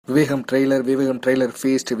விவேகம் trailer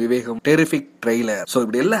feast, விவேகம் terrific trailer. So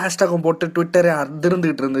இப்படி எல்லா ஹேஷ்டாகும் போட்டு ட்விட்டரே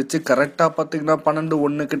அதிர்ந்துகிட்டு இருந்துச்சு. கரெக்டாக பார்த்தீங்கன்னா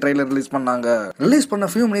 12/1 ட்ரெய்லர் ரிலீஸ் பண்ணாங்க. ரிலீஸ் பண்ண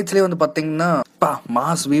ஃபியூ மினிட்ஸ்லேயே வந்து பார்த்தீங்கன்னா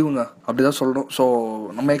மாஸ் வியூங்க அப்படிதான் சொல்லணும். ஸோ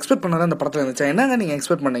நம்ம எக்ஸ்பெக்ட் பண்ணாதான் அந்த படத்தில் இருந்துச்சு. என்னங்க நீங்கள்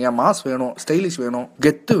எக்ஸ்பெக்ட் பண்ணீங்க? மாஸ் வேணும், ஸ்டைலிஷ் வேணும்,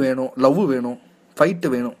 கெத்து வேணும், லவ் வேணும், ஃபைட்டு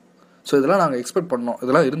வேணும். ஸோ இதெல்லாம் நாங்கள் எக்ஸ்பெக்ட் பண்ணோம்.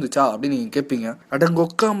 இதெல்லாம் இருந்துச்சா அப்படின்னு நீங்கள் கேட்பீங்க.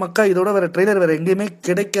 அடங்கொக்கா மக்கா இதோட வேறு ட்ரெய்லர் வேறு எங்கேயுமே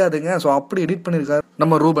கிடைக்காதுங்க. ஸோ அப்படி எடிட் பண்ணியிருக்காரு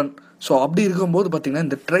நம்ம ரூபன். ஸோ அப்படி இருக்கும்போது பார்த்தீங்கன்னா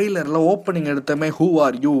இந்த ட்ரெய்லரில் ஓப்பனிங் எடுத்தமே ஹூ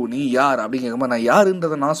ஆர் யூ, நீ யார் அப்படின்னு கேட்கும்போது நான்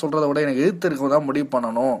யாருன்றதை நான் சொல்கிறத விட எனக்கு எதிர்த்து இருக்கதான் முடிவு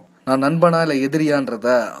பண்ணணும். நான் நண்பனா இல்லை எதிரியான்றத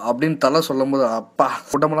அப்படின்னு தலை சொல்லும் போது அப்பா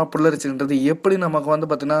உடம்பெல்லாம் புல்லரிச்சுன்றது எப்படி நமக்கு வந்து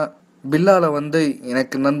பார்த்தீங்கன்னா பில்லால வந்து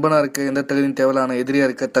எனக்கு நண்பனா இருக்க எந்த தகுதியும் தேவையில்லான எதிரியா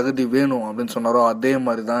இருக்க தகுதி வேணும் அப்படின்னு சொன்னாரோ அதே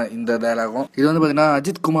மாதிரி தான் இந்த டயலாகும். இது வந்து பாத்தீங்கன்னா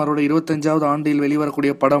அஜித் குமாரோட 25வது ஆண்டில்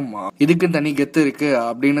வெளிவரக்கூடிய படம். இதுக்கு தனி கெத்து இருக்கு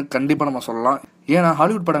அப்படின்னு கண்டிப்பா நம்ம சொல்லலாம். ஏன்னா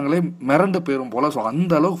ஹாலிவுட் படங்களே மிரண்டு போயிரும் போல. ஸோ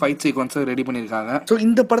அந்த அளவுக்கு ஃபைட் சீக்வன்ஸை ரெடி பண்ணியிருக்காங்க. ஸோ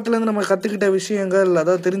இந்த படத்துல இருந்து நம்ம கத்துக்கிட்ட விஷயங்கள்,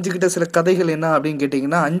 அதாவது தெரிஞ்சுக்கிட்ட சில கதைகள் என்ன அப்படின்னு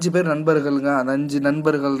கேட்டீங்கன்னா 5 பேர் நண்பர்களுங்க. அந்த 5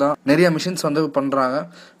 நண்பர்கள் தான் நிறைய மிஷின்ஸ் வந்து பண்றாங்க.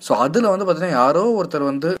 ஸோ அதுல வந்து பாத்தீங்கன்னா யாரோ ஒருத்தர்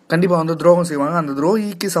வந்து கண்டிப்பா வந்து துரோகம் செய்வாங்க. அந்த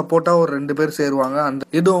துரோகிக்கு சப்போர்ட்டா ஒரு 2 பேர் சேருவாங்க. அந்த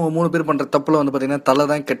இது அவங்க 3 பேர் பண்ற தப்புல வந்து பாத்தீங்கன்னா தலை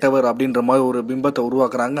தான் கெட்டவர் அப்படின்ற மாதிரி ஒரு பிம்பத்தை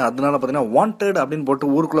உருவாக்குறாங்க. அதனால பாத்தீங்கன்னா வாண்டட் அப்படின்னு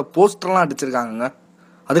போட்டு ஊருக்குள்ள போஸ்டர்லாம் அடிச்சிருக்காங்க.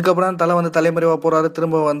 அதுக்கப்புறம் தலை வந்து தலைமறைவா போறாரு,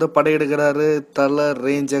 திரும்ப வந்து படையெடுக்கிறாரு, தலை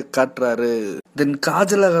ரேஞ்சை காட்டுறாரு. தென்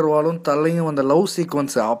காஜல் அகர்வாலும் தலையும் அந்த லவ்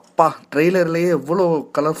சீக்வன்ஸ் அப்பா ட்ரெய்லர்லயே எவ்வளோ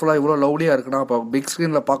கலர்ஃபுல்லா இவ்வளோ லவ்லியா இருக்குன்னா அப்போ பிக்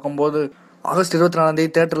ஸ்கிரீன்ல பார்க்கும்போது ஆகஸ்ட் 24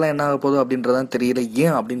 தேட்டர்லாம் என்ன ஆக போகுது அப்படின்றதான் தெரியல.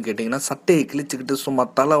 ஏன் அப்படின்னு கேட்டிங்கன்னா சட்டையை கிழிச்சுக்கிட்டு சும்மா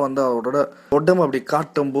தலை வந்து அவரோட உடம்பு அப்படி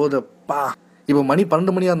காட்டும் போது இப்போ மணி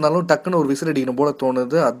 12 மணியாக இருந்தாலும் டக்குன்னு ஒரு விசில் அடிக்கணும் போல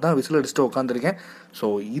தோணுது. அதுதான் விசில் அடிச்சுட்டு உட்காந்துருக்கேன். ஸோ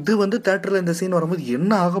இது வந்து தேட்டரில் இந்த சீன் வரும்போது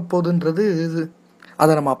என்ன ஆக போகுதுன்றது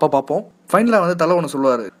அதை நம்ம அப்போ பார்ப்போம். ஃபைனலாக வந்து தலை ஒன்று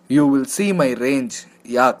சொல்லுவார், you will see my range.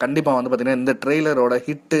 கண்டிப்பாக வந்து பார்த்தீங்கன்னா இந்த ட்ரெய்லரோட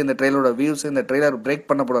ஹிட்டு, இந்த ட்ரெய்லரோட வியூஸ், இந்த ட்ரெய்லர் பிரேக்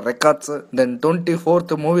பண்ண போகிற ரெக்கார்ட்ஸ், தென்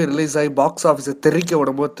 24th மூவி ரிலீஸ் ஆகி பாக்ஸ் ஆஃபீஸை தெரிக்க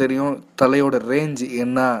விடும்போது தெரியும் தலையோட ரேஞ்ச்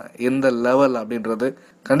என்ன, எந்த லெவல் அப்படின்றது.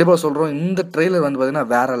 கண்டிப்பாக சொல்கிறோம், இந்த ட்ரெய்லர் வந்து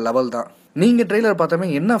பார்த்தீங்கன்னா வேற லெவல் தான். நீங்கள் ட்ரெய்லர் பார்த்தாமே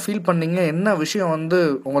என்ன ஃபீல் பண்ணீங்க, என்ன விஷயம் வந்து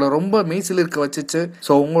உங்களை ரொம்ப மெய்சில் இருக்க வச்சுச்சு,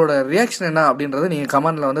 ஸோ உங்களோட ரியாக்ஷன் என்ன அப்படின்றத நீங்கள்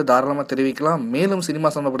கமெண்ட்ல வந்து தாராளமாக தெரிவிக்கலாம். மேலும்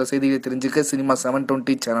சினிமா சம்பந்தப்பட்ட செய்திகளை தெரிஞ்சுக்க சினிமா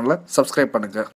 720 சேனலை சப்ஸ்கிரைப் பண்ணுங்க.